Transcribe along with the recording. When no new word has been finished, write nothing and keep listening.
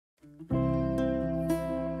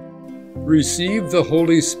Receive the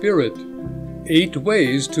Holy Spirit. 8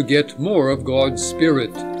 ways to get more of God's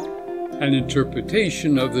Spirit. An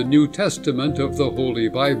interpretation of the New Testament of the Holy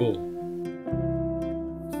Bible.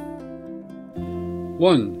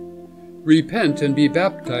 1. Repent and be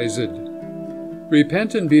baptized.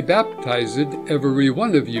 Repent and be baptized, every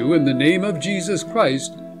one of you, in the name of Jesus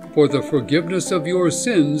Christ, for the forgiveness of your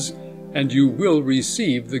sins, and you will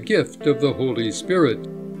receive the gift of the Holy Spirit.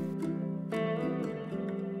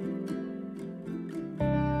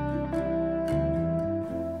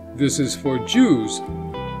 This is for Jews.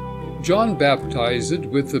 John baptized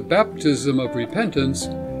with the baptism of repentance,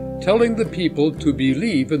 telling the people to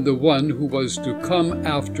believe in the one who was to come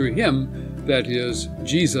after him, that is,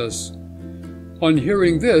 Jesus. On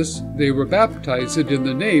hearing this, they were baptized in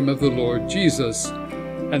the name of the Lord Jesus,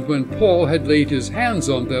 and when Paul had laid his hands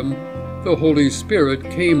on them, the Holy Spirit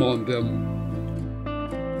came on them.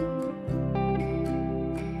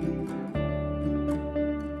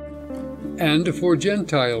 And for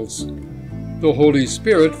Gentiles, the Holy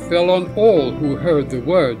Spirit fell on all who heard the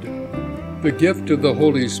word. The gift of the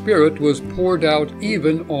Holy Spirit was poured out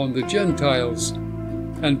even on the Gentiles,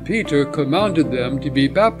 and Peter commanded them to be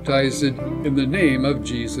baptized in the name of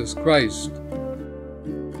Jesus Christ.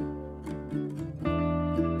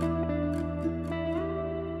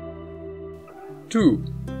 2.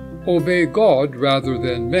 Obey God rather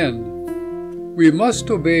than men. We must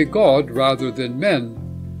obey God rather than men.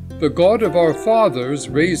 The God of our fathers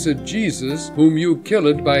raised Jesus, whom you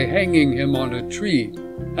killed by hanging him on a tree,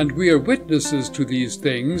 and we are witnesses to these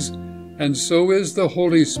things, and so is the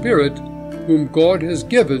Holy Spirit, whom God has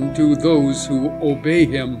given to those who obey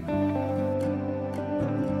him.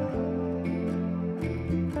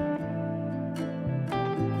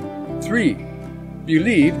 Three.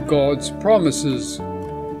 Believe God's promises.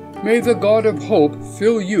 May the God of hope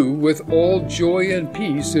fill you with all joy and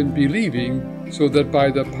peace in believing, so that by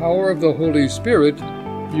the power of the Holy Spirit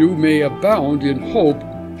you may abound in hope,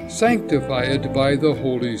 sanctified by the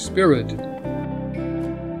Holy Spirit.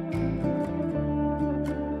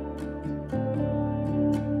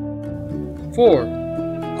 4.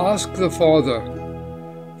 Ask the Father.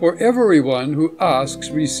 For everyone who asks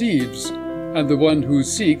receives, and the one who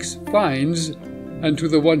seeks finds, and to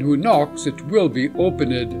the one who knocks it will be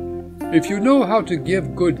opened. If you know how to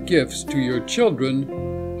give good gifts to your children,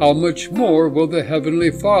 how much more will the Heavenly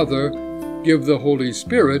Father give the Holy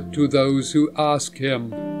Spirit to those who ask him?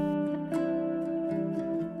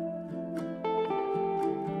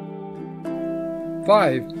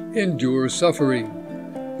 5. Endure suffering.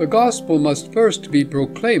 The gospel must first be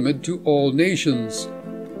proclaimed to all nations.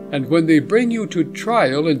 And when they bring you to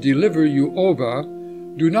trial and deliver you over,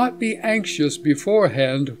 do not be anxious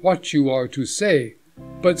beforehand what you are to say,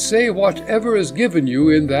 but say whatever is given you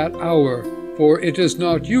in that hour, for it is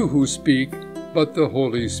not you who speak, but the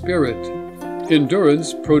Holy Spirit.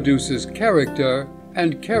 Endurance produces character,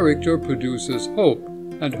 and character produces hope,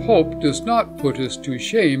 and hope does not put us to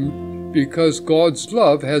shame, because God's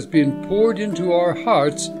love has been poured into our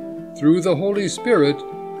hearts through the Holy Spirit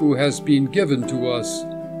who has been given to us.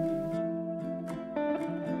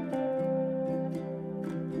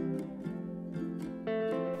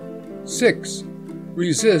 6.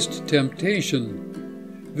 Resist temptation.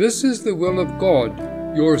 This is the will of God,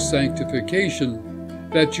 your sanctification,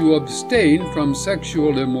 that you abstain from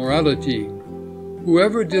sexual immorality.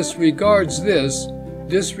 Whoever disregards this,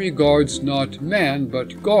 disregards not man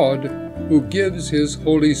but God, who gives his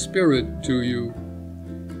Holy Spirit to you.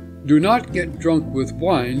 Do not get drunk with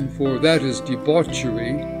wine, for that is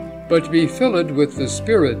debauchery, but be filled with the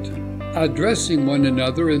Spirit, addressing one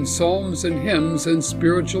another in psalms and hymns and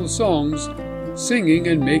spiritual songs, singing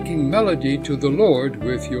and making melody to the Lord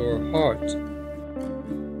with your heart.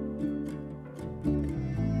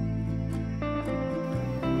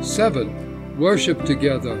 7. Worship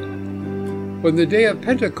together. When the day of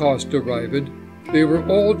Pentecost arrived, they were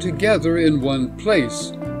all together in one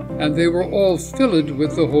place, and they were all filled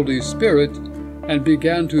with the Holy Spirit, and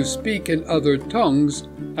began to speak in other tongues,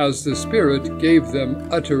 as the Spirit gave them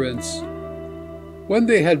utterance. When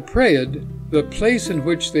they had prayed, the place in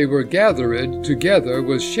which they were gathered together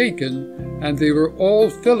was shaken, and they were all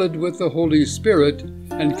filled with the Holy Spirit,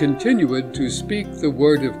 and continued to speak the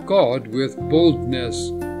word of God with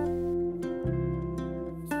boldness.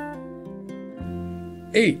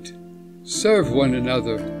 8. Serve one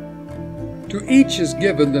another. To each is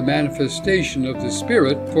given the manifestation of the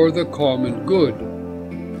Spirit for the common good.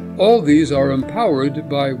 All these are empowered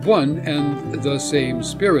by one and the same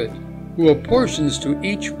Spirit, who apportions to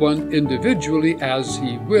each one individually as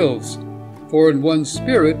he wills. For in one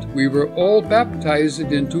Spirit we were all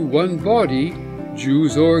baptized into one body,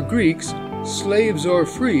 Jews or Greeks, slaves or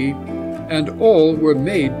free, and all were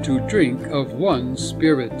made to drink of one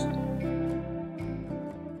Spirit.